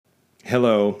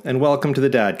Hello, and welcome to the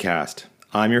Dadcast.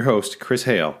 I'm your host, Chris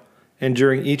Hale, and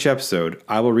during each episode,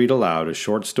 I will read aloud a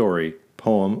short story,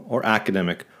 poem, or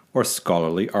academic or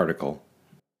scholarly article.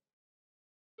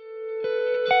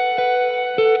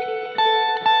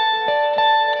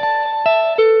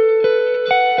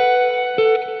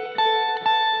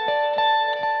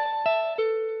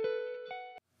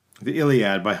 The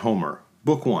Iliad by Homer,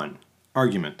 Book 1,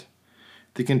 Argument.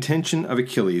 The Contention of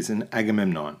Achilles and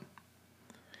Agamemnon.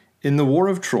 In the war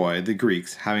of Troy, the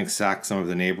Greeks, having sacked some of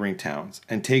the neighboring towns,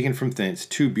 and taken from thence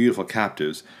two beautiful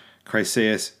captives,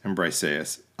 Chryseis and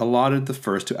Briseis, allotted the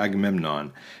first to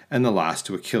Agamemnon, and the last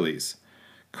to Achilles.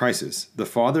 Chryseis, the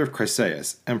father of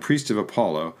Chryseis, and priest of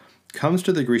Apollo, comes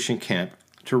to the Grecian camp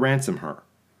to ransom her,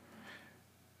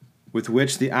 with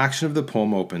which the action of the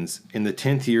poem opens in the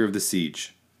 10th year of the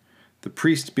siege. The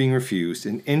priest, being refused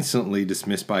and instantly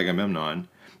dismissed by Agamemnon,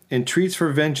 entreats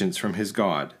for vengeance from his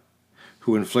god,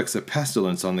 who inflicts a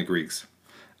pestilence on the Greeks.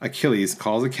 Achilles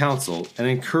calls a council and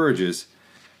encourages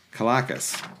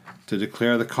Calchas to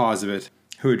declare the cause of it,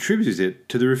 who attributes it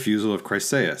to the refusal of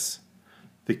Chryseis.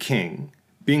 The king,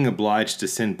 being obliged to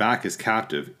send back his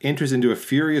captive, enters into a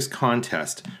furious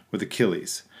contest with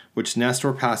Achilles, which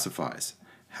Nestor pacifies.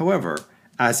 However,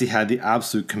 as he had the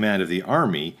absolute command of the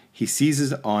army, he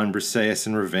seizes on Briseis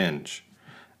in revenge.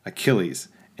 Achilles,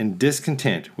 in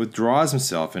discontent, withdraws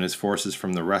himself and his forces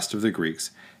from the rest of the Greeks,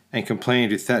 and complaining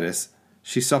to Thetis,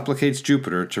 she supplicates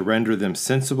Jupiter to render them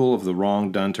sensible of the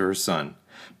wrong done to her son,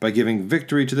 by giving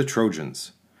victory to the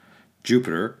Trojans.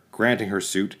 Jupiter, granting her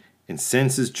suit,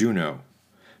 incenses Juno,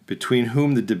 between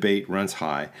whom the debate runs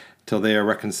high, till they are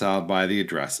reconciled by the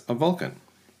address of Vulcan.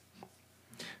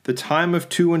 The time of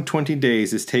 22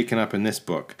 days is taken up in this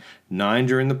book, 9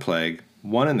 during the plague,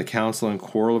 1 in the council and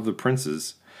quarrel of the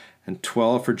princes, and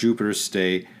 12 for Jupiter's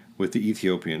stay with the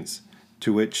Ethiopians,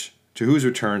 to whose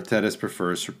return Thetis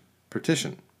prefers her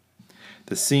petition.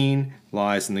 The scene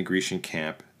lies in the Grecian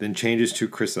camp, then changes to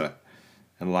Chrysa,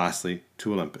 and lastly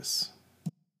to Olympus.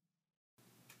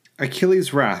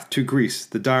 Achilles' wrath to Greece,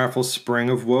 the direful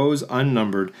spring of woes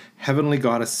unnumbered, heavenly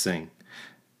goddess sing.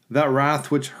 That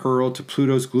wrath which hurled to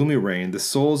Pluto's gloomy reign the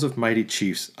souls of mighty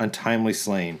chiefs untimely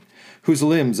slain, whose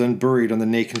limbs unburied on the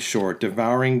naked shore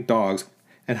devouring dogs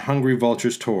and hungry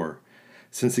vultures tore.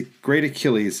 Since the great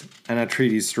Achilles and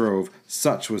Atrides strove,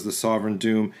 such was the sovereign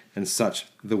doom, and such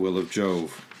the will of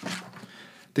Jove.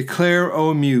 Declare,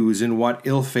 O Muse, in what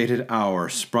ill-fated hour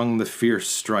sprung the fierce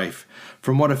strife,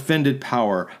 from what offended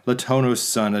power Latono's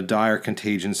son a dire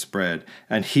contagion spread,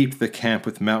 and heaped the camp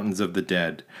with mountains of the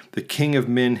dead. The king of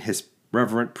men his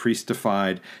reverent priest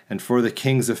defied, and for the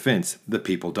king's offense the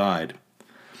people died.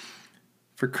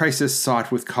 For Chryseis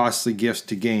sought with costly gifts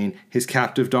to gain his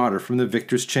captive daughter from the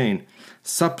victor's chain.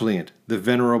 Suppliant the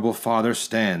venerable father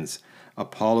stands.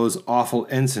 Apollo's awful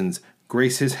ensigns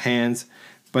grace his hands.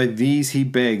 By these he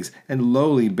begs, and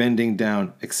lowly bending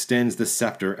down, extends the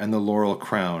scepter and the laurel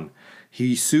crown.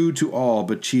 He sued to all,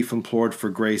 but chief implored for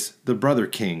grace the brother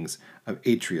kings of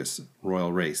Atreus'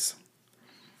 royal race.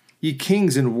 Ye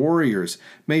kings and warriors,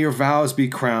 may your vows be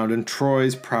crowned, and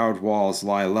Troy's proud walls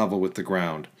lie level with the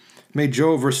ground. May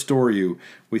Jove restore you,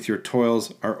 with your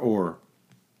toils are o'er,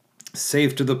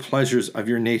 safe to the pleasures of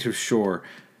your native shore.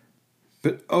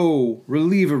 But oh,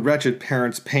 relieve a wretched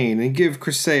parent's pain, and give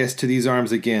Chryseis to these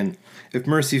arms again. If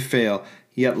mercy fail,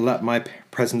 yet let my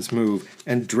presence move,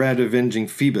 and dread avenging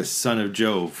Phoebus, son of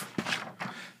Jove.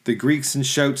 The Greeks in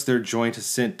shouts their joint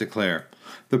assent declare,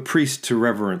 the priest to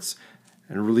reverence,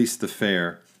 and release the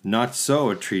fair. Not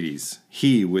so, Atrides.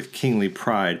 He, with kingly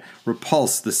pride,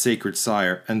 repulsed the sacred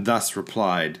sire, and thus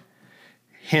replied,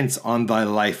 Hence on thy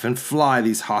life, and fly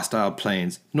these hostile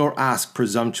plains, nor ask,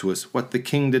 presumptuous, what the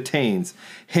king detains.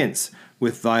 Hence,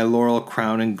 with thy laurel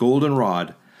crown and golden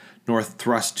rod, nor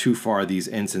thrust too far these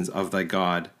ensigns of thy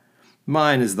god.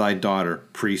 Mine is thy daughter,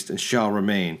 priest, and shall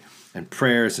remain, and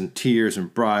prayers and tears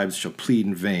and bribes shall plead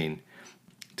in vain,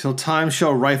 till time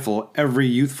shall rifle every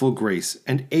youthful grace,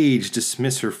 and age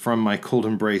dismiss her from my cold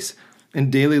embrace, in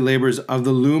daily labors of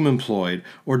the loom employed,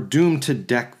 or doomed to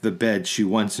deck the bed she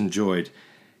once enjoyed.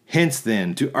 Hence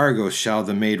then to Argos shall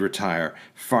the maid retire,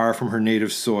 far from her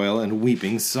native soil and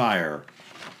weeping sire.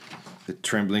 The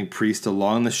trembling priest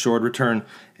along the shore returned,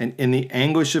 and in the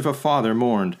anguish of a father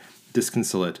mourned,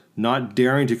 disconsolate, not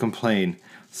daring to complain.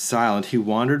 Silent he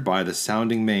wandered by the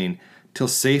sounding main, till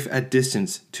safe at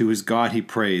distance to his God he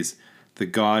prays, the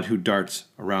God who darts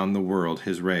around the world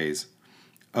his rays.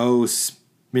 O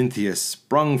Smintheus,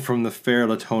 sprung from the fair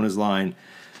Latona's line,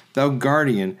 thou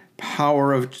guardian,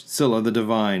 power of Scylla the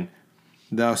divine,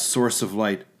 thou source of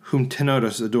light, whom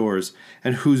Tenotus adores,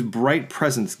 and whose bright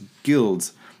presence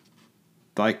gilds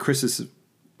thy Chrysis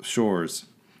shores.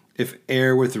 If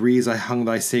e'er with wreaths I hung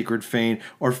thy sacred fane,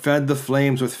 or fed the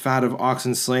flames with fat of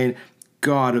oxen slain,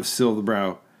 God of silver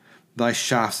brow, thy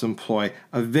shafts employ,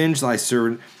 avenge thy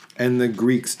servant, and the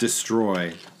Greeks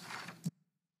destroy.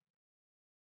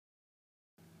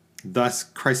 Thus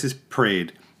Chrysis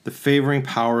prayed, the favouring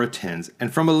power attends,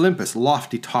 and from Olympus'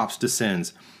 lofty tops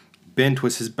descends. Bent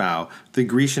was his bow, the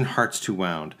Grecian hearts to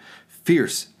wound.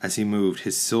 Fierce as he moved,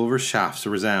 his silver shafts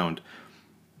resound.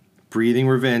 Breathing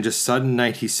revenge, a sudden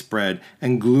night he spread,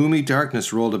 and gloomy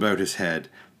darkness rolled about his head.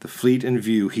 The fleet in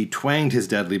view, he twanged his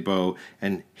deadly bow,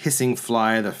 and hissing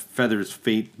fly the feathers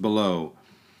fate below.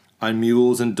 On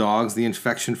mules and dogs the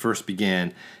infection first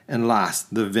began, and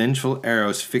last the vengeful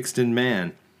arrows fixed in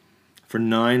man. For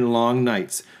 9 long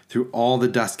nights, through all the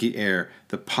dusky air,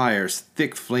 the pyres,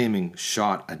 thick flaming,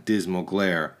 shot a dismal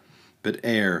glare. But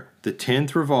ere the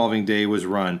 10th revolving day was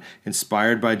run,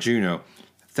 inspired by Juno,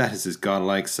 Thetis'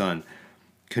 godlike son,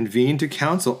 convened to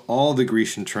counsel all the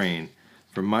Grecian train,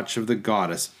 for much of the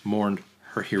goddess mourned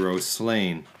her heroes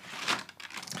slain.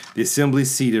 The assembly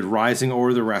seated, rising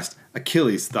o'er the rest,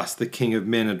 Achilles thus the king of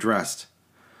men addressed: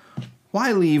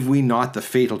 Why leave we not the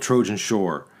fatal Trojan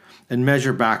shore, and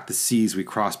measure back the seas we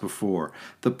crossed before?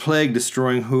 The plague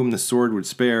destroying whom the sword would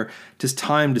spare, 'tis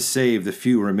time to save the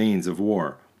few remains of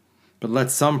war. But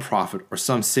let some prophet or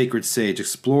some sacred sage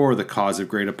explore the cause of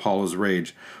great Apollo's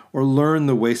rage, or learn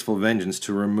the wasteful vengeance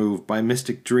to remove by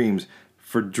mystic dreams,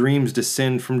 for dreams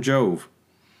descend from Jove.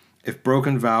 If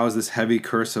broken vows this heavy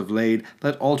curse have laid,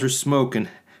 let altars smoke and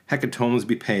hecatombs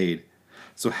be paid.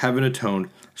 So heaven atoned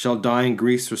shall dying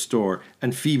Greece restore,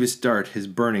 and Phoebus dart his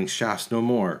burning shafts no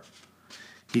more.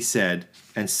 He said,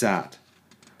 and sat.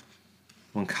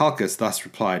 When Calchas thus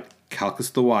replied, Calchas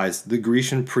the wise, the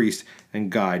Grecian priest and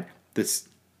guide,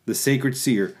 the sacred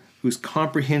seer, whose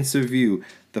comprehensive view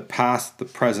the past, the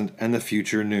present, and the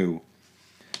future knew.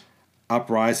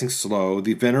 Uprising slow,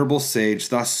 the venerable sage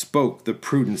thus spoke the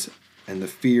prudence and the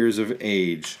fears of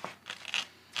age.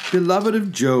 Beloved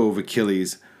of Jove,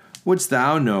 Achilles, wouldst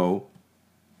thou know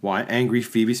why angry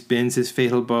Phoebus bends his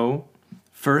fatal bow?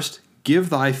 First, give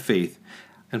thy faith,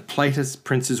 and plight as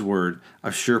prince's word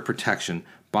of sure protection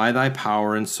by thy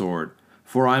power and sword.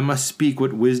 For I must speak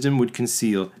what wisdom would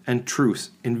conceal, and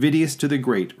truths, invidious to the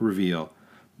great, reveal.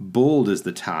 Bold is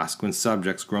the task when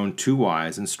subjects grown too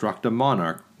wise instruct a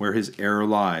monarch where his error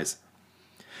lies.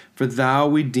 For thou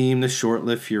we deem the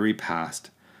short-lived fury past.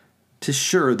 'Tis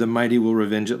sure the mighty will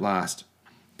revenge at last.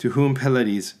 To whom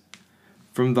Pylades,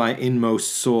 from thy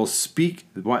inmost soul, speak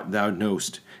what thou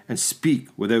knowst, and speak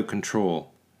without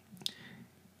control.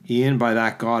 E'en by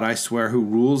that God I swear who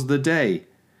rules the day,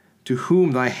 to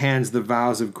whom thy hands the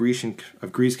vows of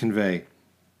Greece convey,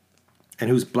 and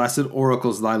whose blessed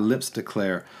oracles thy lips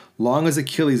declare, long as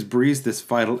Achilles breathes this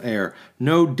vital air,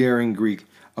 no daring Greek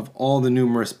of all the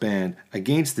numerous band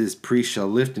against this priest shall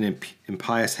lift an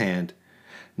impious hand.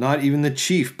 Not even the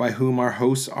chief by whom our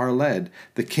hosts are led,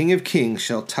 the King of kings,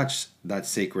 shall touch that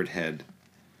sacred head.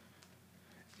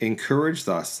 Encouraged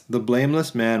thus, the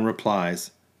blameless man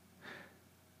replies,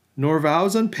 Nor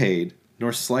vows unpaid,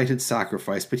 nor slighted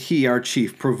sacrifice, but he, our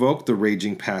chief, provoked the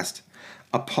raging pest,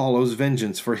 Apollo's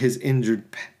vengeance for his injured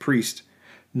priest.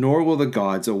 Nor will the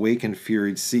gods awakened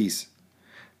fury cease,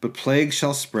 but plagues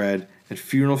shall spread, and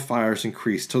funeral fires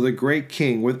increase, till the great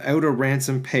king, without a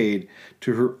ransom paid,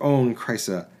 to her own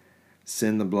Chrysa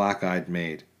send the black-eyed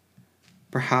maid.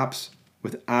 Perhaps,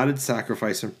 with added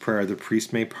sacrifice and prayer, the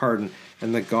priest may pardon,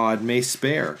 and the god may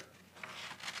spare.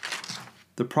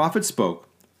 The prophet spoke,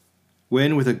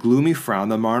 when with a gloomy frown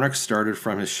the monarch started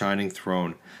from his shining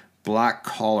throne. Black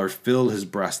choler filled his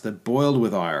breast that boiled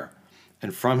with ire,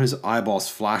 and from his eyeballs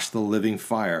flashed the living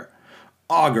fire.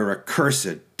 Augur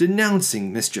accursed,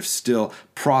 denouncing mischief still,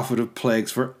 prophet of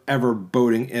plagues, for ever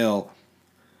boding ill.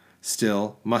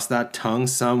 Still must that tongue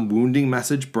some wounding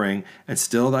message bring, and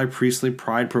still thy priestly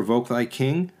pride provoke thy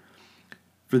king?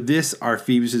 For this are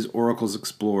Phoebus' oracles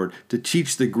explored, to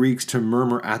teach the Greeks to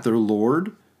murmur at their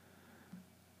lord?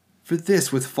 For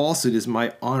this with falsehood is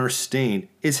my honor stained.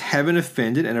 Is heaven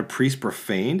offended and a priest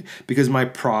profaned, because my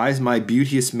prize, my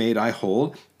beauteous maid I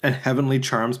hold, and heavenly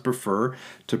charms prefer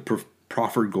to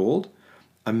proffered gold?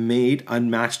 A maid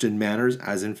unmatched in manners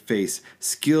as in face,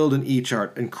 skilled in each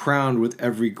art, and crowned with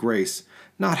every grace.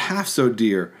 Not half so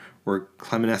dear were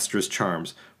Clytemnestra's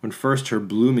charms, when first her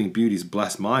blooming beauties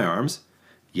blessed my arms.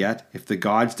 Yet, if the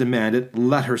gods demand it,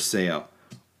 let her sail.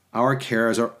 Our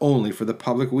cares are only for the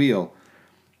public weal.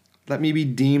 Let me be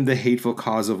deemed the hateful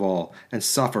cause of all, and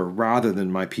suffer rather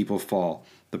than my people fall.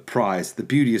 The prize, the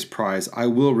beauteous prize, I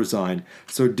will resign,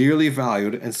 so dearly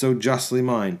valued and so justly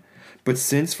mine. But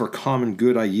since for common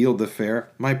good I yield the fair,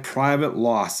 my private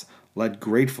loss let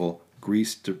grateful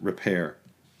Greece repair.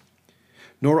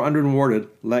 Nor unrewarded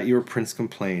let your prince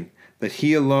complain, that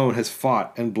he alone has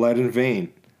fought and bled in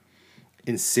vain.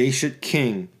 Insatiate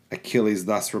king, Achilles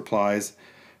thus replies,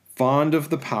 fond of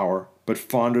the power, but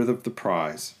fonder of the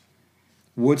prize.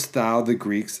 Wouldst thou the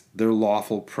Greeks their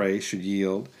lawful prey should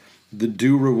yield, the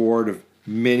due reward of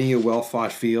many a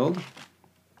well-fought field?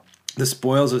 The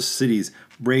spoils of cities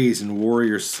razed and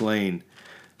warriors slain,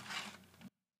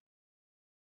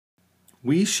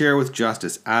 we share with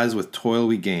justice, as with toil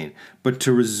we gain. But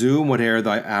to resume whate'er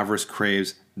thy avarice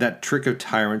craves, that trick of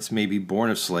tyrants may be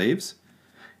born of slaves?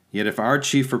 Yet if our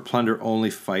chief for plunder only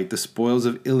fight, the spoils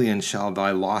of Iliad shall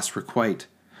thy loss requite.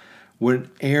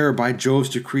 Whene'er by Jove's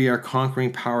decree our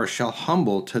conquering power shall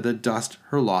humble to the dust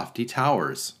her lofty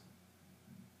towers.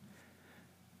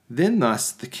 Then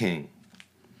thus the king,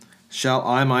 shall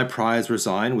I my prize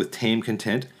resign with tame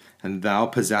content, and thou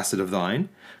possess it of thine?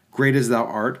 Great as thou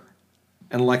art,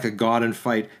 and like a god in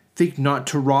fight, think not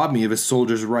to rob me of a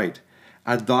soldier's right.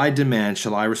 At thy demand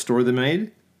shall I restore the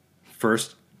maid?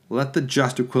 First, let the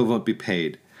just equivalent be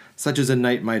paid, such as a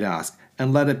knight might ask,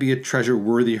 and let it be a treasure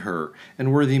worthy her,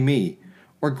 and worthy me.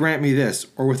 Or grant me this,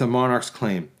 or with a monarch's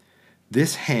claim,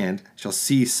 this hand shall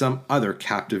seize some other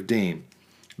captive dame.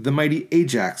 The mighty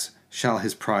Ajax shall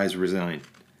his prize resign.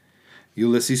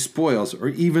 Ulysses' spoils, or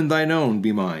even thine own,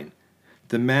 be mine.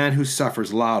 The man who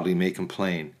suffers loudly may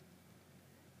complain,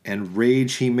 and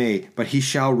rage he may, but he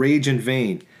shall rage in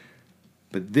vain.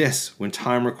 But this, when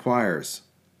time requires,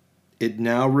 it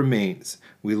now remains.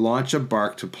 We launch a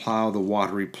bark to plough the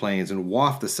watery plains, and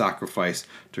waft the sacrifice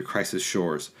to Chrysa's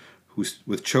shores,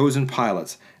 with chosen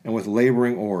pilots, and with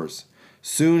labouring oars.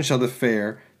 Soon shall the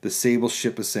sable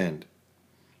ship ascend,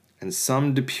 and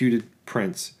some deputed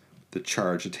prince the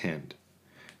charge attend.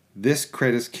 This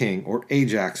Cretus king, or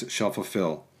Ajax, shall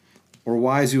fulfill, or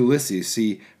wise Ulysses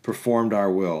see performed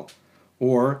our will.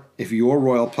 Or, if your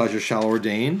royal pleasure shall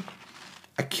ordain,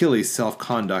 Achilles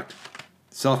self-conductor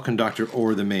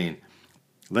o'er the main.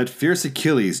 Let fierce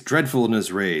Achilles, dreadful in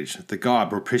his rage, the god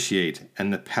propitiate,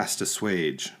 and the pest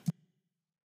assuage.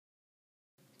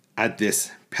 At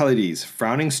this, Pelides,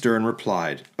 frowning stern,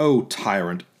 replied, O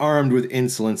tyrant, armed with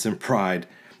insolence and pride,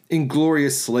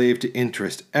 inglorious slave to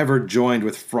interest, ever joined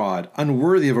with fraud,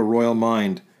 unworthy of a royal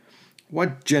mind,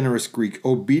 what generous Greek,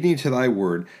 obedient to thy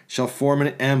word, shall form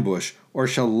an ambush, or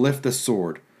shall lift the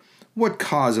sword? What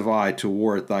cause have I to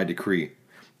war at thy decree?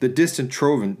 The distant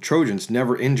Trojans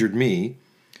never injured me.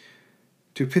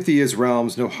 To Pythia's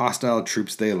realms no hostile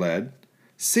troops they led.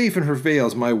 Safe in her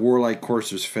vales my warlike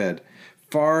coursers fed.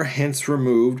 Far hence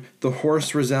removed the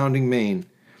hoarse resounding main.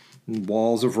 And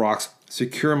walls of rocks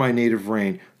secure my native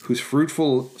reign, whose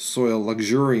fruitful soil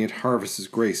luxuriant harvest is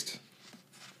graced,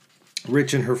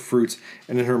 rich in her fruits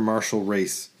and in her martial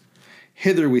race.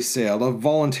 Hither we sail, a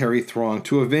voluntary throng,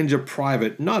 to avenge a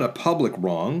private, not a public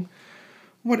wrong.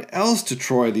 What else to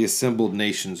Troy the assembled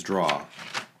nations draw,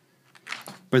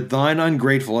 but thine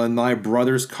ungrateful and thy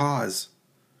brother's cause?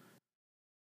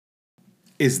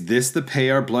 Is this the pay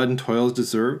our blood and toils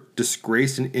deserve,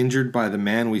 disgraced and injured by the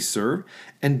man we serve?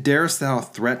 And darest thou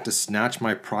threat to snatch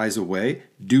my prize away,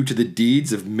 due to the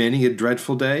deeds of many a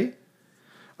dreadful day?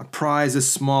 A prize as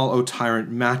small, O tyrant,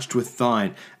 matched with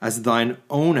thine, as thine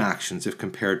own actions if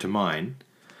compared to mine.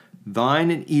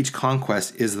 Thine in each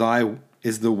conquest is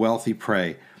the wealthy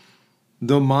prey,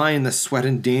 though mine the sweat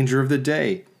and danger of the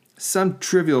day. Some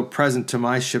trivial present to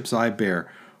my ships I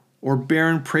bear, or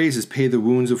barren praises pay the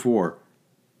wounds of war.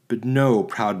 But no,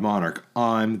 proud monarch,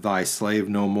 I'm thy slave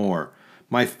no more.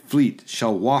 My fleet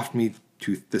shall waft me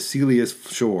to Thessalia's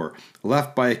shore,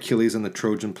 left by Achilles on the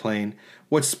Trojan plain.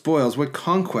 What spoils, what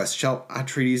conquest shall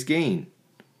Atrides gain?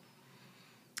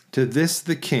 To this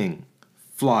the king,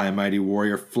 fly, mighty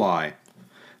warrior, fly.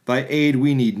 Thy aid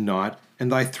we need not,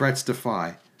 and thy threats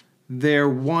defy. There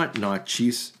want not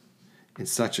chiefs in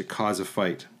such a cause of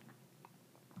fight.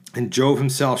 And Jove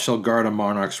himself shall guard a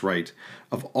monarch's right.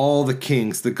 Of all the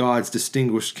kings, the gods'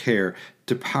 distinguished care,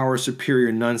 to power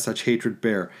superior none such hatred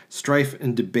bear. Strife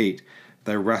and debate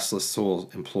thy restless soul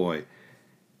employ,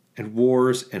 and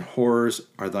wars and horrors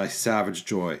are thy savage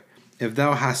joy. If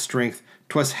thou hast strength,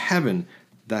 'twas heaven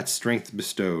that strength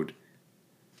bestowed.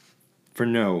 For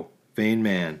know, vain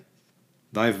man,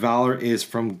 thy valor is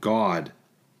from God.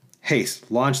 Haste,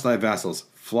 launch thy vessels,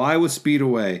 fly with speed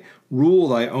away, rule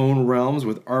thy own realms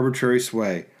with arbitrary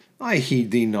sway. I heed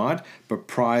thee not, but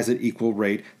prize at equal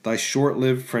rate thy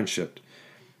short-lived friendship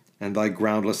and thy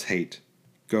groundless hate.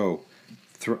 Go,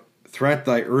 threat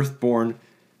thy earth-born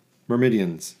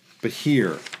Myrmidons, but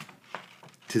here,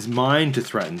 'Tis mine to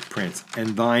threaten, prince,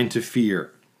 and thine to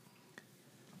fear.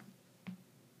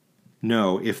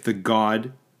 No, if the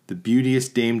god, the beauteous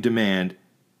dame demand,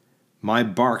 my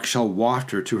bark shall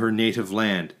waft her to her native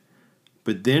land.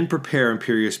 But then prepare,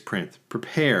 imperious prince,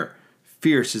 prepare,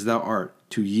 fierce as thou art,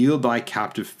 to yield thy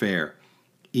captive fair.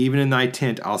 Even in thy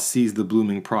tent I'll seize the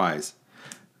blooming prize,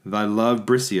 thy love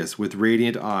Briseis with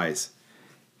radiant eyes.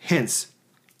 Hence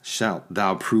shalt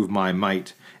thou prove my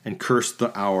might, and curse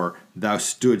the hour thou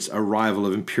stoodst a rival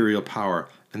of imperial power,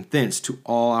 and thence to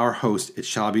all our host it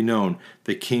shall be known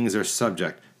that kings are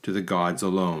subject to the gods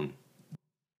alone.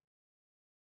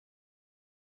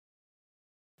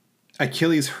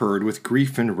 Achilles heard, with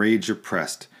grief and rage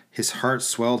oppressed, his heart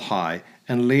swelled high,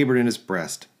 and laboured in his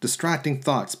breast. Distracting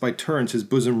thoughts by turns his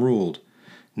bosom ruled,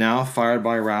 now fired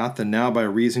by wrath, and now by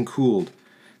reason cooled,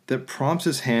 that prompts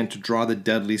his hand to draw the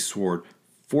deadly sword,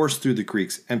 force through the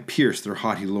Greeks, and pierce their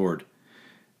haughty lord.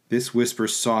 This whisper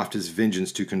soft his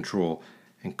vengeance to control,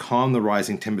 and calm the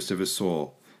rising tempest of his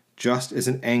soul. Just as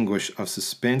in anguish of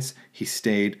suspense he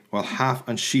stayed, while half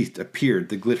unsheathed appeared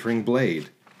the glittering blade.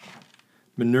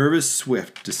 Minerva's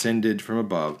swift descended from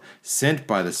above, sent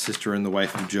by the sister and the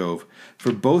wife of Jove,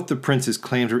 for both the princes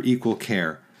claimed her equal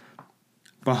care.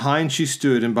 Behind she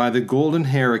stood, and by the golden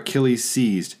hair Achilles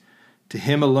seized. To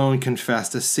him alone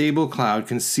confessed, a sable cloud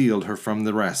concealed her from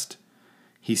the rest.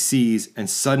 He sees, and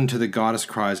sudden to the goddess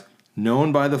cries,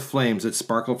 known by the flames that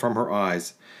sparkle from her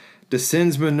eyes,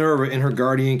 descends Minerva in her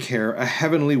guardian care, a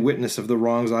heavenly witness of the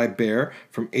wrongs I bear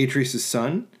from Atreus'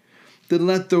 son. Then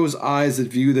let those eyes that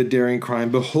view the daring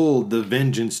crime behold the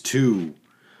vengeance too.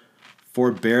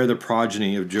 Forbear, the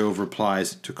progeny of Jove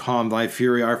replies, to calm thy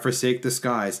fury I forsake the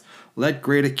skies. Let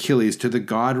great Achilles, to the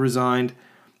god resigned,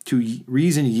 to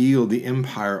reason yield the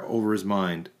empire over his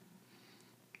mind.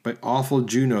 By awful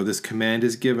Juno this command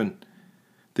is given,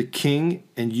 the king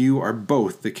and you are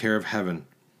both the care of heaven.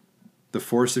 The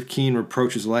force of keen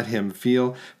reproaches let him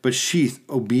feel, but sheath,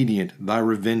 obedient, thy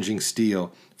revenging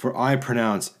steel. For I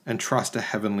pronounce and trust a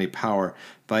heavenly power,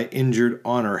 thy injured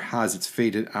honor has its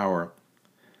fated hour.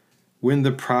 When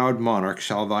the proud monarch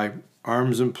shall thy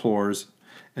arms implores,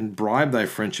 and bribe thy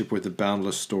friendship with a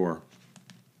boundless store,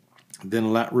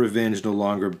 then let revenge no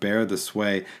longer bear the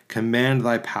sway, command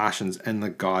thy passions, and the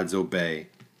gods obey.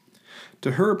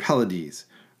 To her Pylades,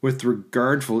 with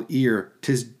regardful ear,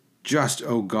 'tis just,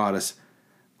 O goddess,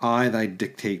 I thy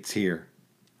dictates hear.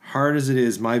 Hard as it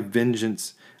is, my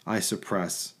vengeance I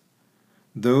suppress.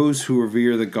 Those who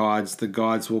revere the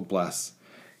gods will bless,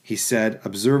 he said,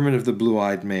 observant of the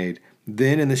blue-eyed maid.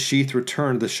 Then in the sheath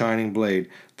returned the shining blade.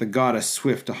 The goddess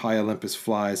swift to high Olympus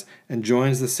flies, and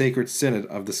joins the sacred synod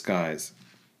of the skies.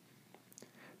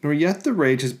 Nor yet the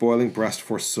rage his boiling breast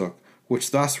forsook,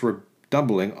 which thus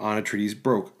redoubling on Atrides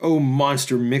broke. O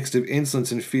monster mixed of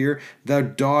insolence and fear, thou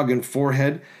dog in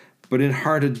forehead, but in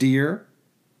heart a deer!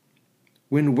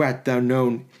 When wet thou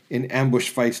known in ambush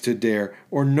fights to dare,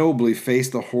 or nobly face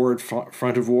the horrid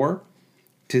front of war?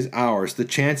 'Tis ours, the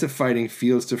chance of fighting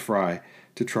fields to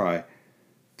try,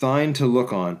 thine to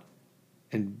look on,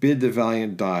 and bid the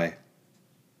valiant die.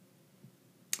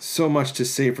 So much to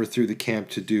safer through the camp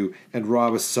to do, and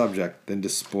rob a subject than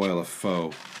despoil a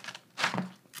foe.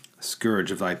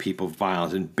 Scourge of thy people,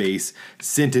 violent and base,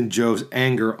 sent in Jove's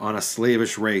anger on a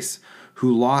slavish race,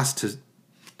 who lost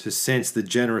to sense the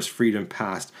generous freedom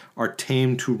past, are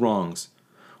tamed to wrongs,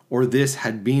 or this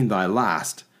had been thy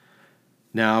last.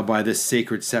 Now by this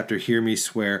sacred scepter hear me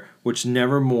swear, which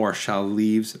never more shall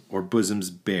leaves or bosoms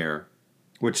bear,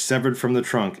 which severed from the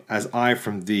trunk, as I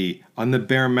from thee, on the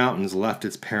bare mountains left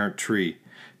its parent tree.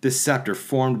 This scepter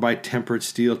formed by tempered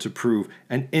steel to prove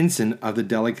an ensign of the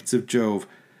delegates of Jove,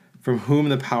 from whom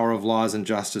the power of laws and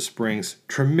justice springs.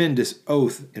 Tremendous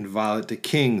oath inviolate to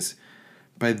kings!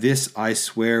 By this I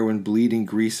swear, when bleeding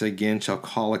Greece again shall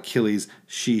call Achilles,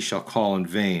 she shall call in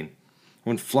vain.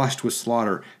 When flushed with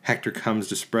slaughter Hector comes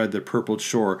to spread the purpled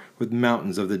shore with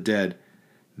mountains of the dead,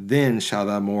 then shalt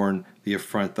thou mourn the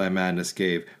affront thy madness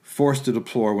gave, forced to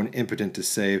deplore when impotent to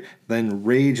save, then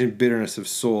rage and bitterness of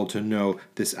soul to know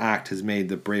this act has made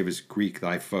the bravest Greek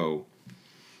thy foe.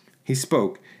 He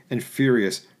spoke, and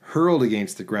furious hurled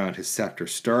against the ground his scepter,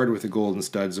 starred with the golden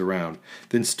studs around,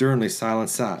 then sternly silent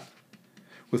sat.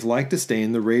 With like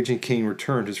disdain the raging king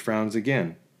returned his frowns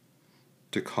again.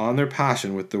 To calm their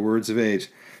passion with the words of age,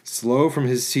 slow from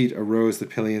his seat arose the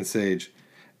Pylian sage.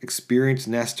 Experienced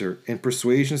Nestor, in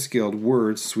persuasion skilled,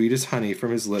 words sweet as honey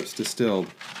from his lips distilled.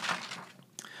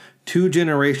 2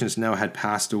 generations now had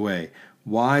passed away,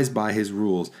 wise by his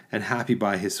rules, and happy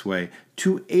by his sway.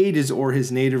 2 ages o'er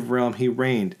his native realm he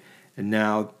reigned, and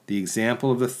now the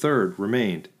example of the 3rd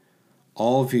remained.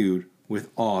 All viewed with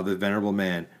awe the venerable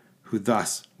man, who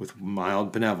thus with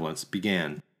mild benevolence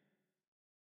began.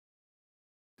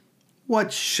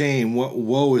 What shame, what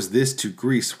woe is this to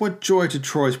Greece? What joy to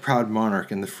Troy's proud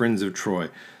monarch and the friends of Troy,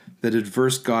 that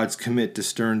adverse gods commit to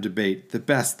stern debate the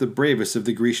best, the bravest of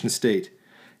the Grecian state.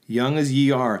 Young as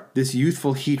ye are, this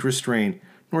youthful heat restrain,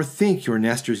 nor think your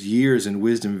Nestor's years and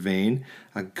wisdom vain.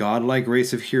 A godlike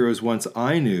race of heroes once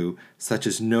I knew, such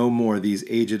as no more these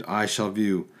aged eyes shall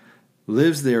view.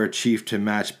 Lives there a chief to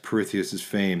match Pirithous'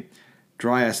 fame,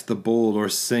 Dryas the bold, or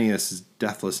Cineas'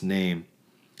 deathless name?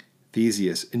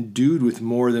 Theseus, endued with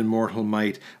more than mortal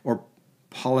might, or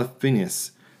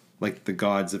Polyphemus, like the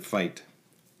gods of fight.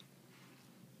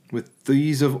 With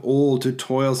these of old to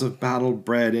toils of battle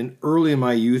bred, and early in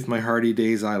my youth my hardy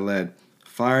days I led,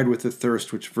 fired with the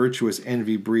thirst which virtuous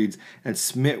envy breeds, and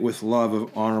smit with love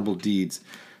of honorable deeds.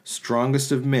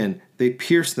 Strongest of men, they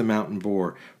pierced the mountain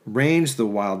boar, ranged the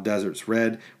wild deserts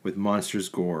red with monstrous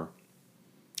gore.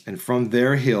 And from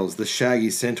their hills the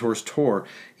shaggy centaurs tore,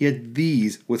 yet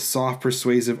these with soft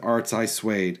persuasive arts I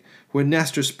swayed. When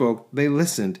Nestor spoke, they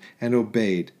listened and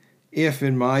obeyed. If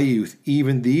in my youth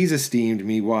even these esteemed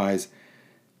me wise,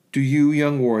 do you,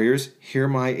 young warriors, hear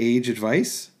my age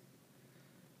advice?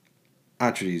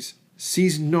 Atrides,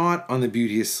 seize not on the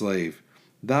beauteous slave,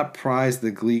 that prize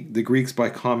the Greeks by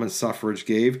common suffrage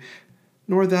gave,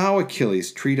 nor thou,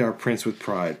 Achilles, treat our prince with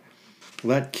pride.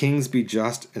 Let kings be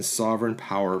just and sovereign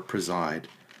power preside.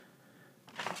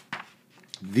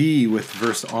 Thee with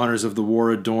verse honors of the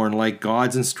war adorn, like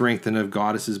gods in strength and of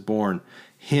goddesses born.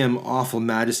 Him awful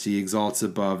majesty exalts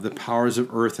above the powers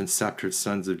of earth and sceptred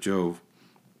sons of Jove.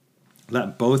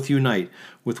 Let both unite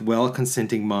with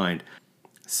well-consenting mind.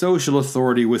 So shall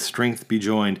authority with strength be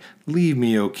joined. Leave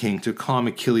me, O king, to calm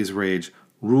Achilles' rage.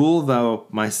 Rule thou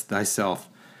thyself,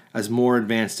 as more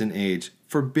advanced in age.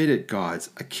 Forbid it, gods,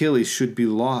 Achilles should be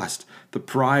lost, the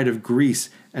pride of Greece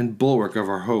and bulwark of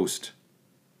our host.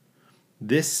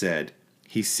 This said,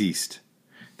 he ceased.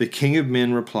 The king of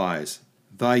men replies,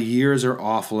 Thy years are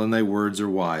awful and thy words are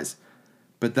wise.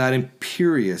 But that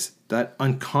imperious, that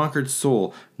unconquered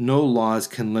soul, no laws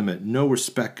can limit, no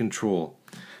respect control.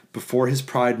 Before his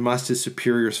pride must his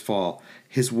superiors fall,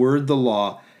 his word the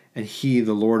law, and he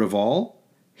the Lord of all?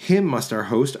 Him must our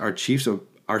host, our chiefs,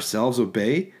 ourselves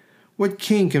obey? What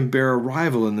king can bear a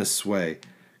rival in this sway?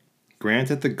 Grant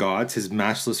that the gods his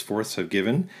matchless force have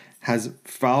given, has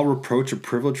foul reproach a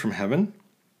privilege from heaven?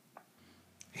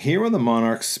 Here on the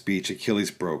monarch's speech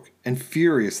Achilles broke, and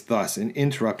furious thus in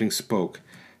interrupting spoke.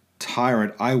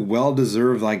 Tyrant, I well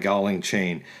deserve thy galling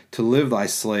chain, to live thy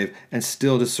slave, and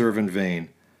still to serve in vain.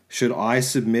 Should I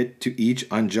submit to each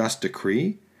unjust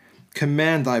decree?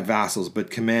 Command thy vassals, but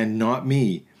command not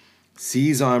me.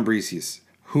 Seize on Briseis,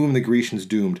 whom the Grecians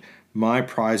doomed, my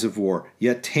prize of war,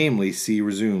 yet tamely see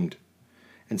resumed.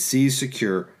 And seize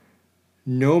secure,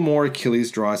 no more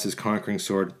Achilles draws his conquering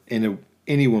sword in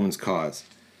any woman's cause.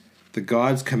 The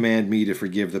gods command me to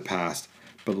forgive the past,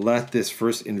 but let this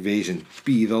first invasion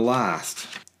be the last.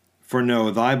 For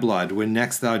know, thy blood, when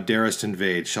next thou darest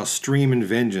invade, shall stream in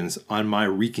vengeance on my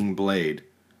reeking blade.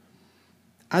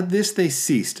 At this they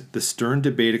ceased, the stern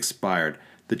debate expired,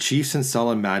 the chiefs in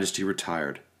sullen majesty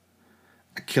retired.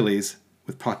 Achilles,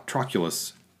 with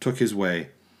Patroclus, took his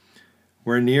way,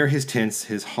 where near his tents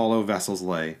his hollow vessels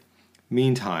lay.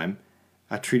 Meantime,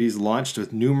 Atrides launched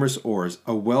with numerous oars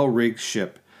a well-rigged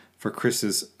ship for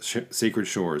Chrysa's sacred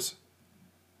shores.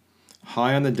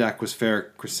 High on the deck was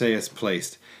fair Chryseis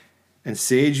placed, and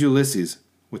sage Ulysses,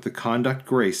 with the conduct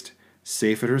graced,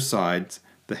 safe at her sides,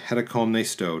 the hecatomb they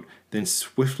stowed, then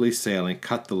swiftly sailing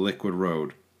cut the liquid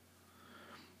road.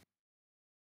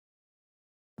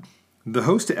 The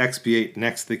host to expiate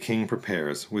next the king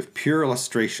prepares, with pure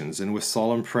illustrations and with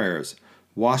solemn prayers.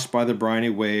 Washed by the briny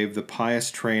wave, the pious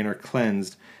train are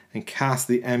cleansed, and cast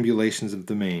the ambulations of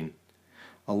the main.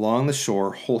 Along the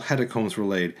shore whole hecatombs were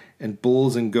laid, and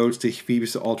bulls and goats to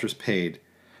Phoebus' altars paid.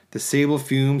 The sable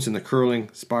fumes and the curling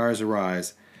spires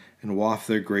arise, and waft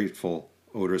their grateful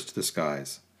odors to the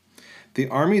skies. The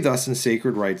army thus in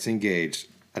sacred rites engaged,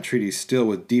 Atrides still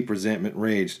with deep resentment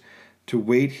raged. To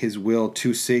wait his will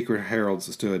two sacred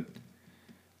heralds stood,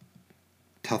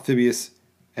 Talthybius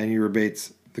and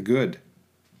Eurybates the good.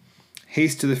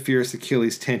 Haste to the fierce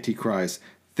Achilles' tent, he cries,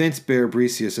 thence bear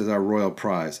Briseis as our royal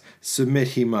prize. Submit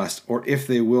he must, or if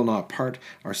they will not part,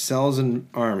 ourselves in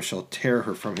arms shall tear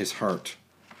her from his heart.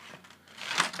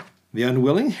 The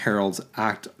unwilling heralds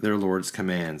act their lord's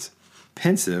commands.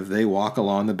 Pensive they walk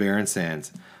along the barren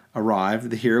sands.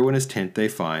 Arrived, the hero in his tent they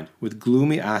find, with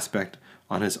gloomy aspect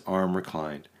on his arm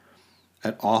reclined.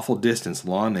 At awful distance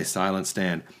long they silent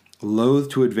stand, loath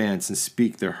to advance and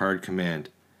speak their hard command.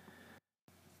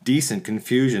 Decent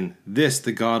confusion, this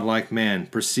the godlike man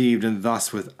perceived, and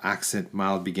thus with accent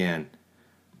mild began.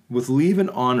 With leave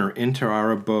and honour enter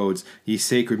our abodes, ye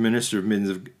sacred minister of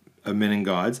men and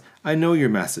gods. I know your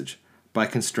message. By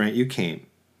constraint you came.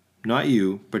 Not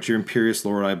you, but your imperious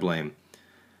lord I blame.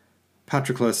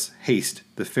 Patroclus, haste,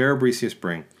 the fair Briseis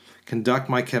bring. Conduct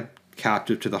my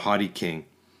captive to the haughty king.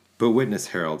 But witness,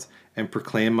 heralds, and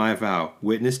proclaim my vow,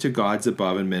 witness to gods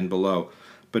above and men below.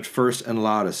 But first and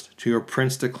loudest, to your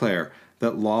prince declare,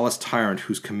 that lawless tyrant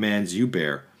whose commands you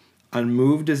bear,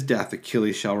 unmoved as death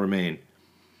Achilles shall remain,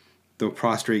 though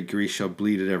prostrate Greece shall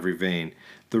bleed at every vein.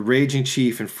 The raging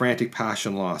chief in frantic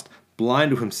passion lost,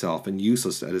 blind to himself and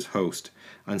useless at his host,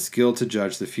 unskilled to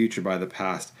judge the future by the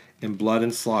past, in blood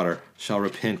and slaughter shall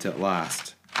repent at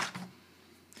last.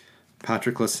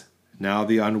 Patroclus now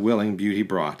the unwilling beauty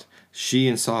brought. She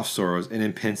in soft sorrows and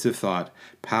in pensive thought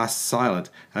passed silent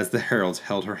as the heralds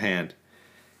held her hand,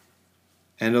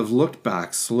 and of looked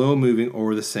back, slow moving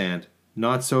o'er the sand.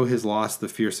 Not so his loss the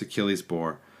fierce Achilles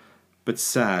bore, but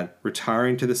sad,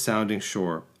 retiring to the sounding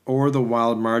shore. O'er the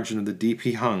wild margin of the deep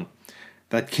he hung,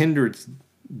 that kindred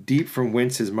deep from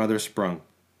whence his mother sprung.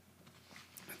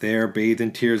 There, bathed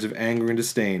in tears of anger and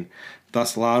disdain,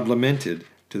 thus loud lamented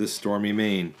to the stormy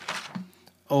main.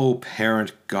 O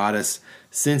parent goddess,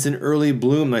 since in early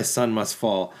bloom thy son must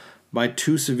fall, by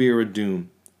too severe a doom,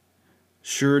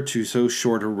 sure to so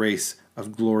short a race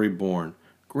of glory born,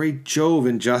 great Jove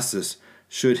in justice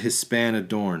should his span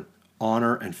adorn,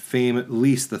 honor and fame at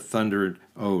least the thundered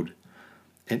ode,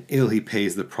 and ill he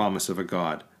pays the promise of a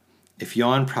god. If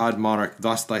yon proud monarch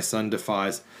thus thy son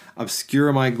defies,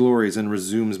 obscure my glories and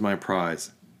resumes my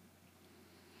prize.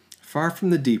 Far from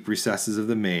the deep recesses of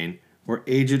the main, where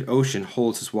aged ocean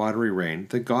holds his watery reign,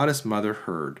 the goddess mother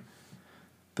heard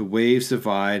the waves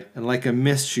divide, and like a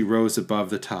mist she rose above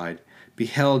the tide,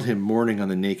 beheld him mourning on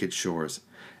the naked shores,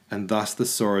 and thus the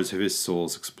sorrows of his soul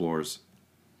explores.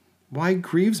 Why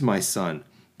grieves my son?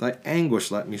 Thy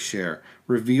anguish let me share.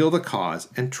 Reveal the cause,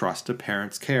 and trust a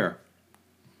parent's care.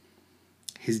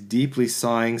 His deeply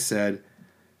sighing said,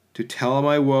 to tell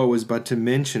my woe is but to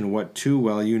mention what too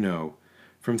well you know.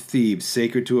 From Thebes,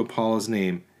 sacred to Apollo's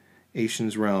name,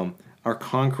 Asian's realm, our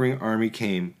conquering army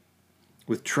came,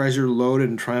 with treasure loaded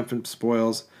and triumphant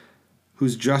spoils,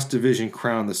 whose just division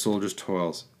crowned the soldiers'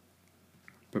 toils.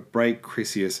 But bright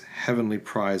Chryseis' heavenly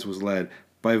prize was led,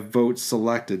 by votes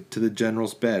selected, to the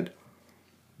general's bed.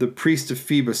 The priest of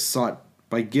Phoebus sought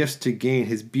by gifts to gain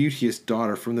his beauteous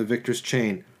daughter from the victor's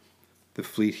chain. The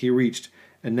fleet he reached,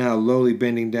 and now lowly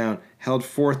bending down, held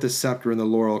forth the scepter and the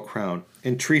laurel crown,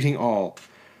 entreating all,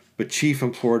 but chief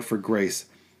implored for grace,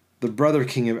 the brother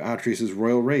king of Atreus'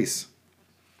 royal race.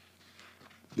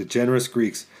 The generous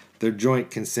Greeks their joint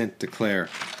consent declare,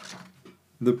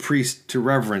 the priest to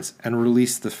reverence and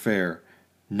release the fair.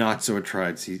 Not so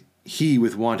Atrides, he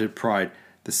with wonted pride,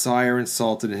 the sire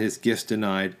insulted and his gifts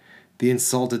denied. The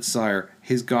insulted sire,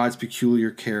 his god's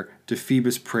peculiar care, to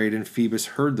Phoebus prayed, and Phoebus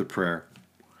heard the prayer.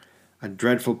 A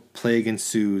dreadful plague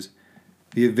ensues,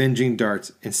 the avenging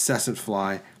darts incessant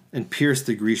fly, and pierce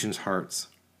the Grecians' hearts.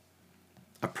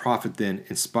 A prophet then,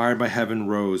 inspired by heaven,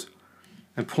 rose,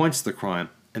 and points the crime,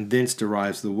 and thence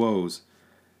derives the woes.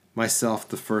 Myself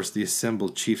the first the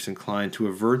assembled chiefs inclined to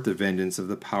avert the vengeance of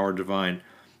the power divine.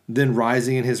 Then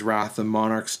rising in his wrath the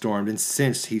monarch stormed,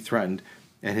 incensed he threatened,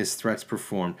 and his threats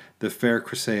performed. The fair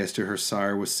Chryseis to her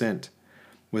sire was sent,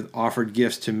 with offered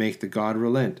gifts to make the god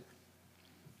relent.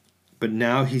 But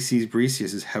now he sees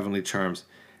Briseis' heavenly charms,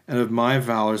 and of my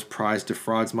valor's prize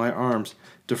defrauds my arms,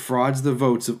 defrauds the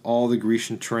votes of all the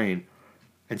Grecian train,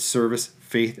 and service,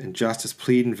 faith, and justice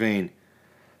plead in vain.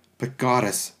 But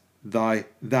goddess,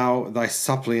 thou thy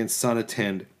suppliant son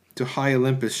attend, to high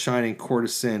Olympus' shining court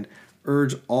ascend,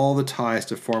 urge all the ties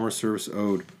to former service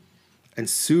owed, and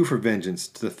sue for vengeance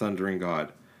to the thundering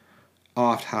god.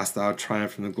 Oft hast thou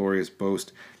triumphed from the glorious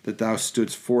boast, that thou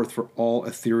stoodst forth for all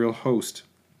ethereal host.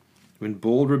 When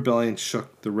bold rebellion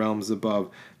shook the realms above,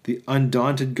 the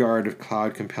undaunted guard of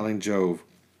cloud-compelling Jove.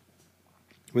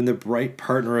 When the bright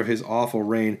partner of his awful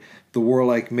reign, the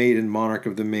warlike maid and monarch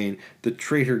of the main, the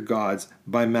traitor gods,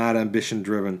 by mad ambition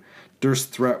driven,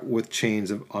 durst threat with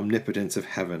chains of omnipotence of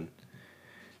heaven.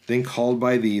 Then called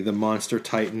by thee, the monster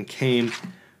Titan came,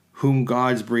 whom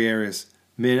gods Briareus,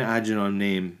 men Agenor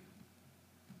name.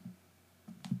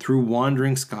 Through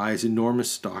wandering skies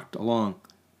enormous stalked along.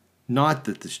 Not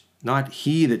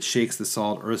he that shakes the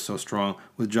solid earth so strong,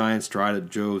 with giant stride at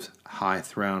Jove's high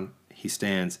throne he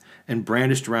stands, and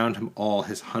brandished round him all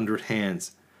his 100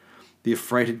 hands. The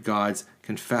affrighted gods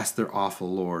confessed their awful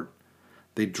lord.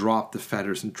 They dropped the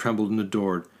fetters and trembled and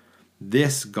adored.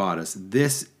 This goddess,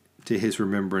 this to his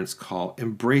remembrance call,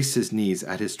 embrace his knees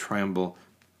at his tribunal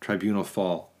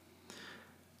fall.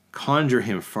 Conjure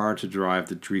him far to drive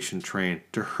the Grecian train,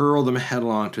 to hurl them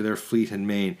headlong to their fleet and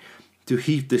main, to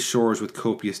heap the shores with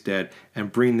copious dead,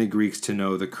 and bring the Greeks to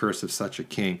know the curse of such a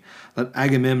king. Let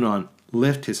Agamemnon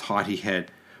lift his haughty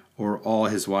head o'er all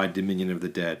his wide dominion of the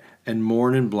dead, and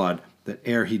mourn in blood that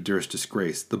ere he durst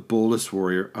disgrace the boldest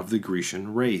warrior of the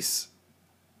Grecian race.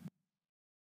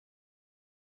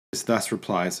 Thus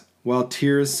replies, while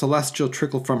tears celestial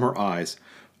trickle from her eyes,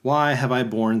 why have I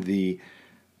borne thee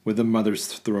with a mother's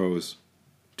throes,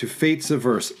 to fates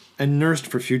averse, and nursed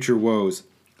for future woes?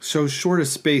 So short a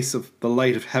space of the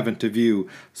light of heaven to view,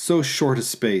 so short a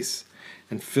space,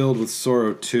 and filled with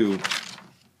sorrow too.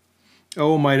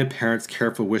 O might a parent's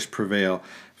careful wish prevail,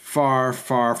 far,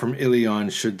 far from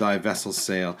Iliad should thy vessel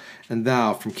sail, and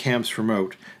thou from camps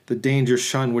remote the danger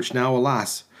shun which now,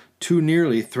 alas, too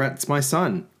nearly threats my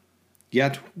son.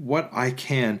 Yet what I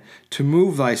can to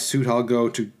move thy suit I'll go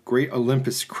to great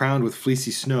Olympus crowned with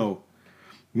fleecy snow.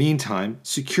 Meantime,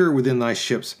 secure within thy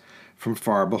ships, from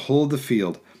far behold the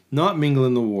field, not mingle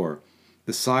in the war.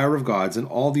 The sire of gods and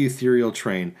all the ethereal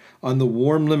train, on the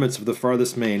warm limits of the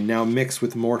farthest main, now mix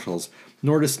with mortals,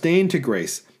 nor disdain to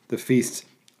grace the feasts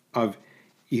of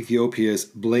Ethiopia's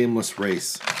blameless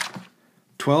race.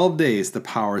 12 days the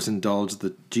powers indulge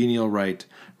the genial rite,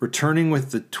 returning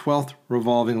with the 12th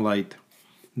revolving light.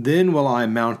 Then will I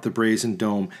mount the brazen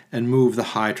dome and move the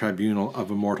high tribunal of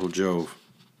immortal Jove.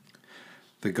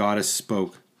 The goddess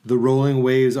spoke, the rolling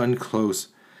waves unclose.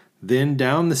 Then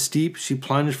down the steep she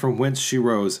plunged from whence she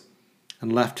rose,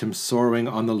 and left him sorrowing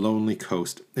on the lonely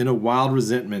coast, in a wild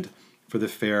resentment for the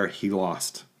fair he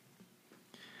lost.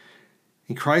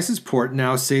 In Chrysa's port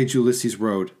now sage Ulysses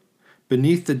rode.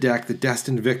 Beneath the deck the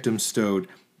destined victim stowed.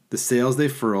 The sails they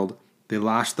furled, they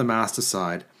lashed the mast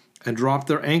aside, and dropped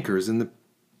their anchors in the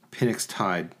Pnyx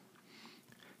tide.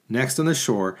 Next on the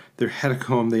shore their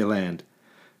hecatomb they land,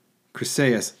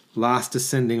 Chryseis last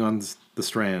descending on the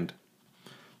strand.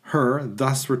 Her,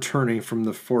 thus returning from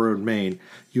the furrowed main,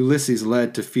 Ulysses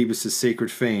led to Phoebus'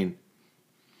 sacred fane,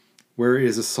 where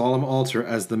is a solemn altar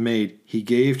as the maid he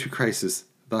gave to Chrysis.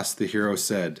 Thus the hero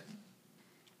said,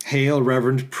 Hail,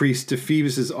 reverend priest, to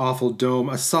Phoebus' awful dome,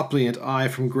 a suppliant I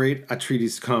from great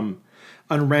Atrides come.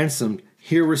 Unransomed,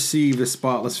 here receive the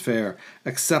spotless fair,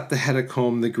 accept the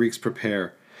hecatomb the Greeks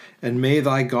prepare, and may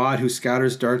thy God who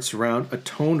scatters darts around,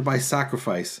 atoned by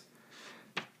sacrifice,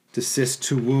 desist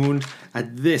to wound.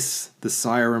 At this the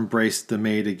sire embraced the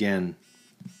maid again,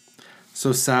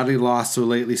 so sadly lost, so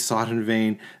lately sought in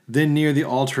vain. Then near the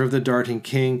altar of the darting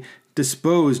king,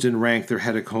 disposed in rank their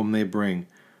hecatomb they bring,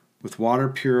 with water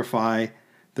purify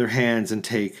their hands and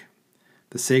take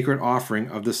the sacred offering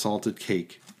of the salted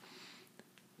cake.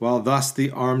 While thus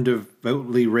the arm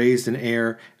devoutly raised in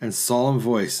air, and solemn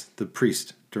voice the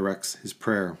priest directs his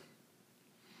prayer.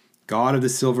 God of the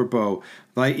silver bow,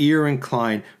 thy ear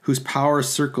incline, whose power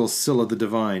circles Scylla the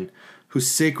divine,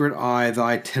 whose sacred eye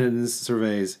thy tendons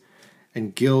surveys,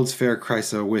 and gilds fair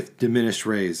Chrysa with diminished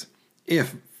rays.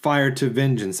 If, fired to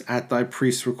vengeance at thy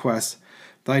priest's request,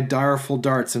 thy direful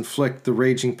darts inflict the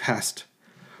raging pest,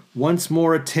 once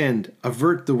more attend,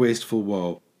 avert the wasteful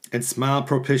woe, and smile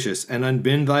propitious, and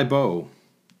unbend thy bow.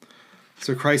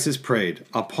 So Chrysis prayed,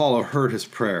 Apollo heard his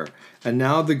prayer, and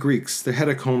now the Greeks the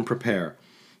hecatomb prepare.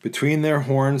 Between their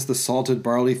horns the salted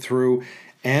barley threw,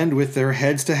 and with their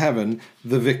heads to heaven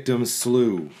the victims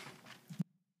slew.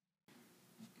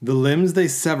 The limbs they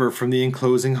sever from the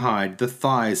enclosing hide, the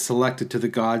thighs selected to the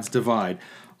gods divide.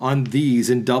 On these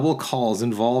in double calls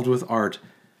involved with art,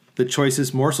 the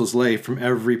choicest morsels lay from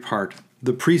every part.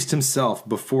 The priest himself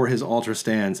before his altar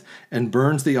stands, and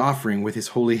burns the offering with his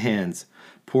holy hands,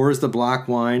 pours the black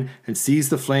wine, and sees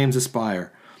the flames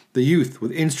aspire. The youth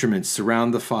with instruments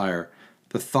surround the fire.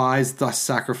 The thighs thus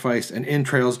sacrificed and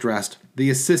entrails dressed, the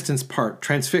assistants part,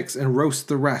 transfix and roast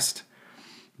the rest.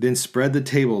 Then spread the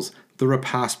tables, the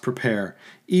repast prepare.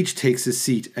 Each takes his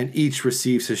seat, and each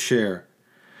receives his share.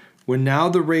 When now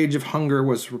the rage of hunger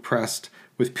was repressed,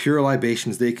 with pure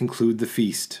libations they conclude the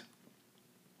feast.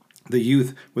 The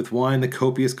youth with wine the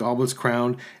copious goblets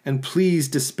crowned, and please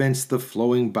dispense the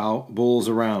flowing bowls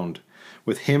around.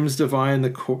 With hymns divine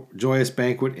the joyous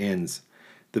banquet ends.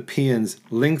 The paeans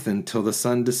lengthen till the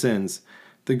sun descends.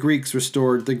 The Greeks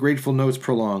restored, the grateful notes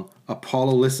prolong.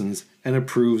 Apollo listens and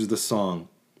approves the song.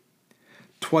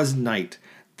 'Twas night,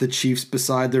 the chiefs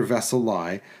beside their vessel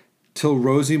lie, till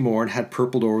rosy morn had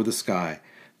purpled o'er the sky.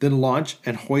 Then launch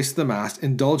and hoist the mast,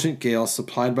 indulgent gales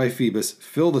supplied by Phoebus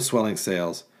fill the swelling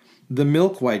sails. The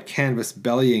milk-white canvas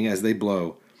bellying as they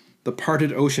blow, the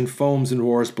parted ocean foams and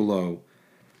roars below.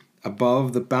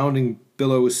 Above the bounding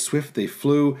billows swift they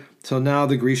flew, till now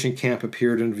the Grecian camp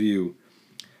appeared in view.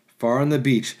 Far on the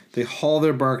beach they haul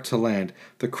their bark to land,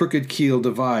 the crooked keel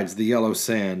divides the yellow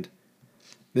sand.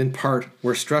 Then part,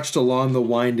 where stretched along the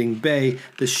winding bay,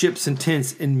 the ships and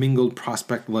tents in mingled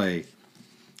prospect lay.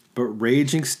 But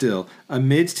raging still,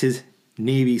 amidst his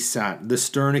navy sat the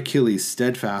stern Achilles,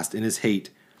 steadfast in his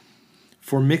hate.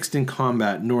 For mixed in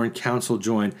combat nor in council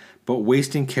joined, but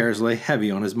wasting cares lay heavy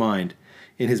on his mind.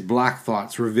 In his black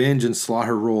thoughts revenge and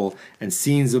slaughter roll, and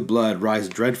scenes of blood rise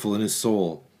dreadful in his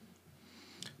soul.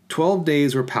 12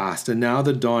 days were past, and now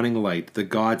the dawning light the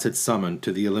gods had summoned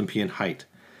to the Olympian height.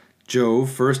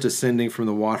 Jove, first ascending from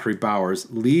the watery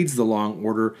bowers, leads the long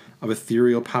order of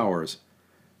ethereal powers.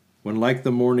 When like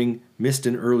the morning mist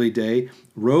in early day,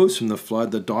 rose from the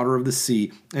flood the daughter of the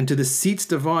sea, and to the seats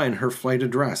divine her flight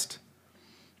addressed.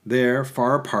 There,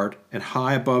 far apart and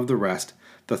high above the rest,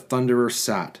 the Thunderer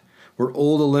sat, where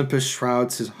old Olympus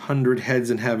shrouds his 100 heads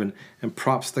in heaven and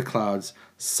props the clouds,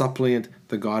 suppliant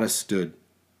the goddess stood.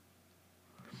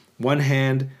 One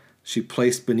hand she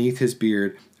placed beneath his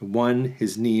beard, one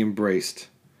his knee embraced.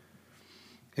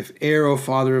 If e'er, O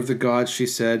Father of the gods, she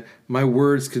said, my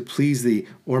words could please thee,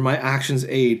 or my actions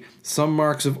aid, some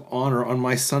marks of honor on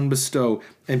my son bestow,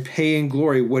 and pay in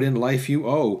glory what in life you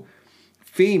owe.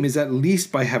 Fame is at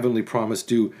least by heavenly promise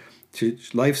due to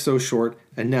life so short,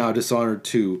 and now dishonored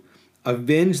too.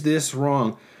 Avenge this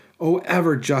wrong, O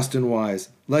ever just and wise.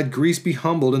 Let Greece be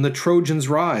humbled and the Trojans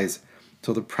rise,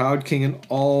 till the proud king and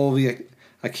all the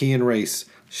Achaean race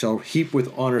shall heap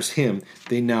with honors him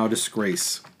they now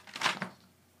disgrace.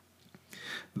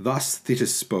 Thus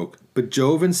Thetis spoke, but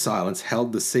Jove in silence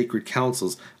held the sacred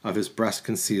counsels of his breast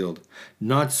concealed.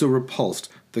 Not so repulsed,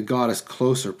 the goddess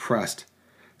closer pressed,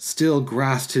 still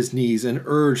grasped his knees and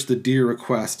urged the dear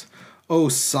request. O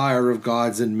sire of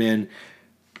gods and men,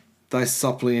 thy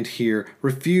suppliant hear,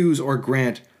 refuse or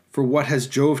grant, for what has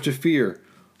Jove to fear?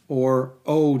 Or,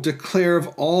 oh, declare of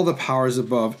all the powers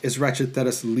above, is wretched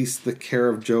Thetis least the care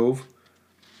of Jove?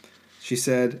 She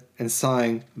said, and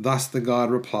sighing, thus the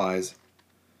god replies,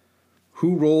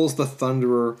 who rolls the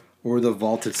thunderer o'er the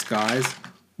vaulted skies?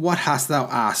 What hast thou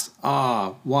asked?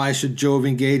 Ah, why should Jove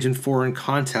engage in foreign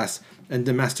contests and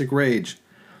domestic rage?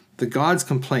 The gods'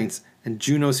 complaints and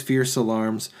Juno's fierce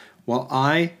alarms, while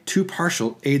I, too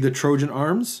partial, aid the Trojan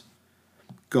arms?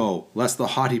 Go, lest the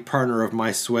haughty partner of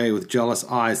my sway with jealous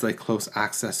eyes thy close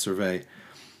access survey.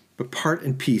 But part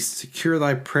in peace, secure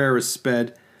thy prayer is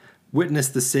sped. Witness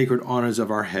the sacred honors of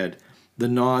our head, the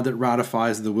nod that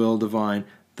ratifies the will divine,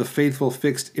 the faithful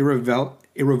fixed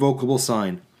irrevocable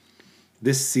sign.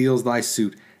 This seals thy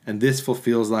suit, and this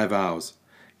fulfills thy vows.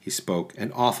 He spoke,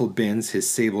 and awful bends his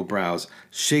sable brows,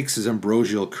 shakes his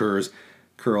ambrosial curls,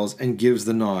 and gives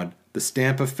the nod, the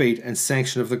stamp of fate and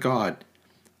sanction of the god.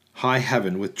 High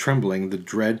heaven with trembling the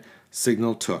dread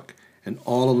signal took, and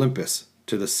all Olympus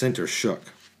to the center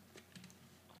shook.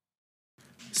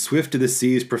 Swift to the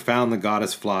seas profound the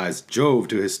goddess flies, Jove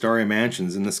to his starry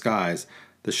mansions in the skies.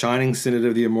 The shining synod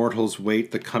of the immortals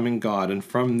wait the coming god, and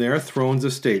from their thrones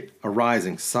of state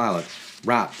arising, silent,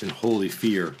 wrapped in holy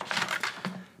fear,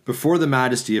 before the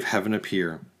majesty of heaven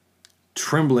appear.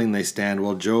 Trembling they stand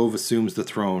while Jove assumes the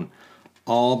throne,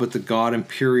 all but the god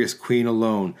imperious queen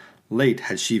alone. Late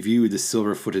had she viewed the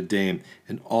silver-footed dame,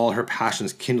 and all her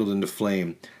passions kindled into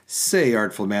flame. Say,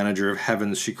 artful manager of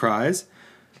heavens, she cries,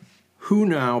 who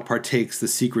now partakes the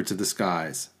secrets of the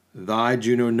skies? Thy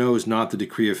Juno knows not the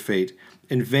decree of fate,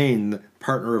 in vain the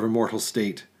partner of immortal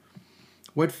state.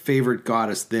 What favourite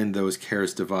goddess then those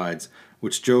cares divides,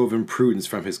 which Jove in prudence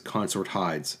from his consort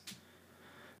hides?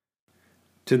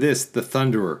 To this the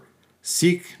Thunderer,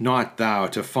 seek not thou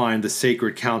to find the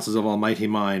sacred counsels of Almighty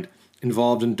mind,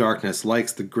 involved in darkness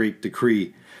likes the great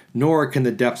decree, nor can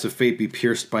the depths of fate be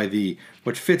pierced by thee.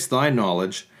 What fits thy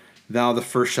knowledge, thou the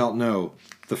first shalt know,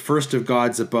 the first of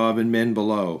gods above and men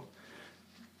below.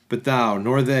 But thou,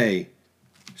 nor they,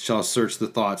 shall search the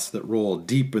thoughts that roll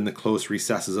deep in the close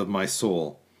recesses of my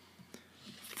soul.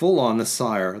 Full on the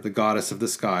sire, the goddess of the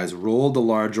skies, rolled the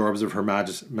large orbs of her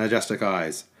majestic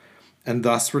eyes, and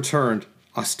thus returned,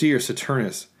 austere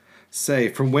Saturnus, say,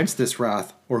 from whence this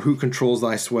wrath, or who controls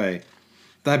thy sway?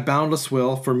 Thy boundless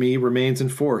will for me remains in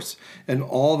force, and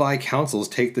all thy counsels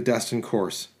take the destined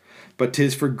course. But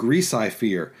 'tis for Greece I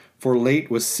fear, for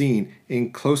late was seen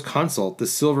in close consult the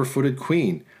silver-footed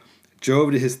queen.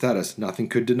 Jove to his Thetis nothing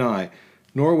could deny,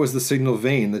 nor was the signal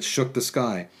vain that shook the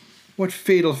sky. What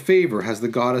fatal favour has the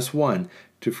goddess won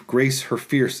to grace her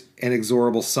fierce and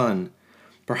inexorable son?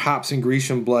 Perhaps in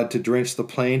Grecian blood to drench the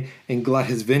plain and glut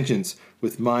his vengeance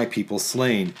with my people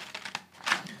slain.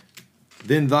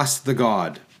 Then thus the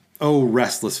god, O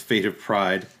restless fate of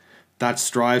pride, that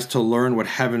strives to learn what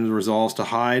heaven resolves to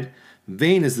hide!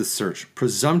 Vain is the search,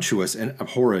 presumptuous and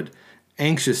abhorred,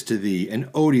 anxious to thee, and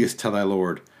odious to thy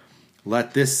Lord.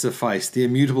 Let this suffice, the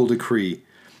immutable decree.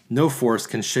 No force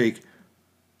can shake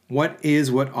what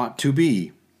is what ought to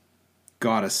be.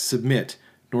 Goddess, submit,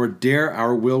 nor dare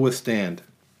our will withstand,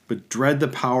 but dread the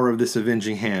power of this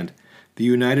avenging hand, the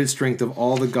united strength of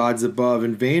all the gods above.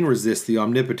 In vain resist the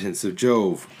omnipotence of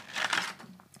Jove.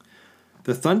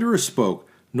 The thunderer spoke,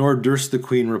 nor durst the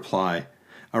queen reply.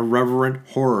 A reverent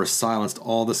horror silenced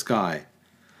all the sky.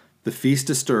 The feast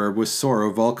disturbed, with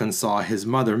sorrow Vulcan saw his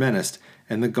mother menaced,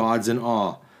 and the gods in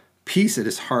awe. Peace at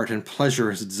his heart and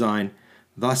pleasure his design,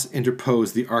 thus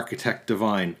interposed the architect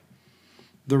divine.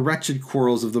 The wretched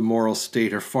quarrels of the moral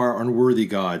state are far unworthy,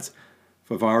 gods,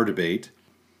 of our debate.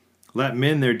 Let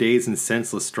men their days in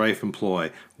senseless strife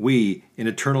employ, we in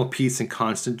eternal peace and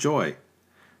constant joy.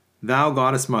 Thou,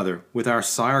 goddess mother, with our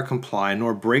sire comply,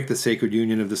 nor break the sacred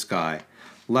union of the sky,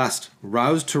 lest,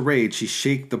 roused to rage, she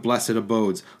shake the blessed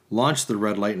abodes, launch the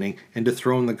red lightning, and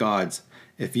dethrone the gods.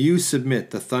 If you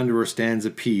submit, the thunderer stands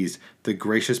appeased, the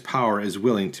gracious power is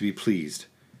willing to be pleased.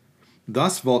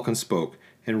 Thus Vulcan spoke,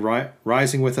 and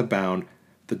rising with a bound,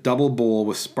 the double bowl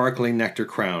with sparkling nectar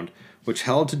crowned, which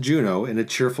held to Juno in a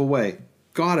cheerful way.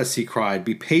 Goddess, he cried,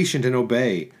 be patient and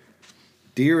obey.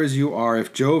 Dear as you are,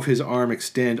 if Jove his arm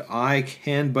extend, I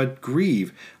can but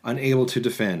grieve, unable to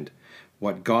defend.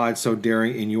 What god so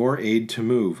daring in your aid to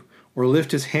move, or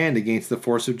lift his hand against the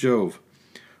force of Jove?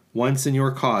 Once in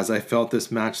your cause I felt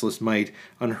this matchless might,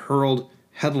 unhurled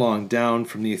headlong down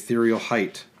from the ethereal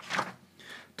height,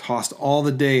 tossed all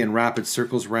the day in rapid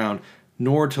circles round,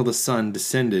 nor till the sun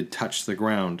descended touched the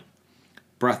ground.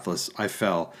 Breathless I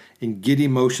fell, in giddy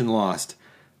motion lost.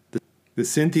 The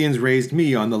Cynthians raised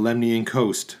me on the Lemnian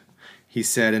coast, he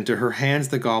said, and to her hands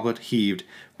the goblet heaved,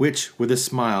 which, with a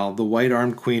smile, the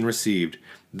white-armed queen received.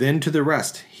 Then to the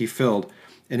rest he filled,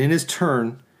 and in his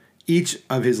turn, each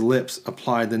of his lips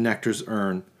applied the nectar's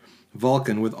urn.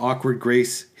 Vulcan, with awkward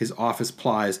grace, his office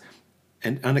plies,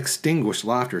 and unextinguished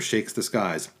laughter shakes the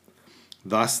skies.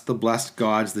 Thus the blessed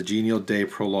gods the genial day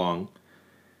prolong,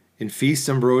 in feast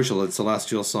ambrosial and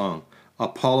celestial song.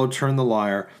 Apollo turned the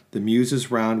lyre, the muses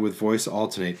round with voice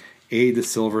alternate aid the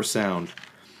silver sound.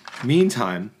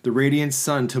 Meantime, the radiant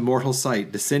sun to mortal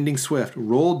sight, descending swift,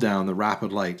 rolled down the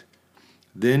rapid light.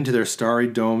 Then to their starry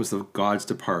domes the gods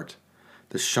depart,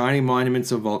 the shining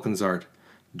monuments of Vulcan's art.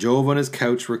 Jove on his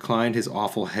couch reclined his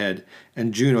awful head,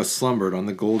 and Juno slumbered on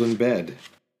the golden bed.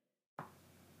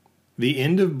 The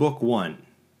end of Book 1.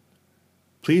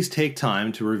 Please take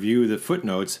time to review the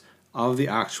footnotes of the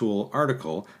actual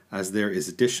article, as there is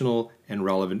additional and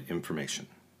relevant information.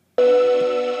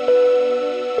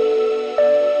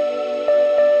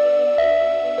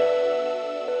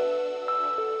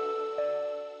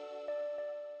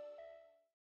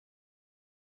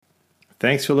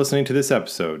 Thanks for listening to this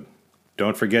episode.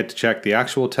 Don't forget to check the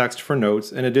actual text for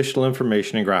notes and additional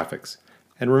information and graphics.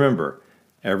 And remember,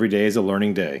 every day is a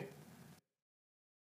learning day.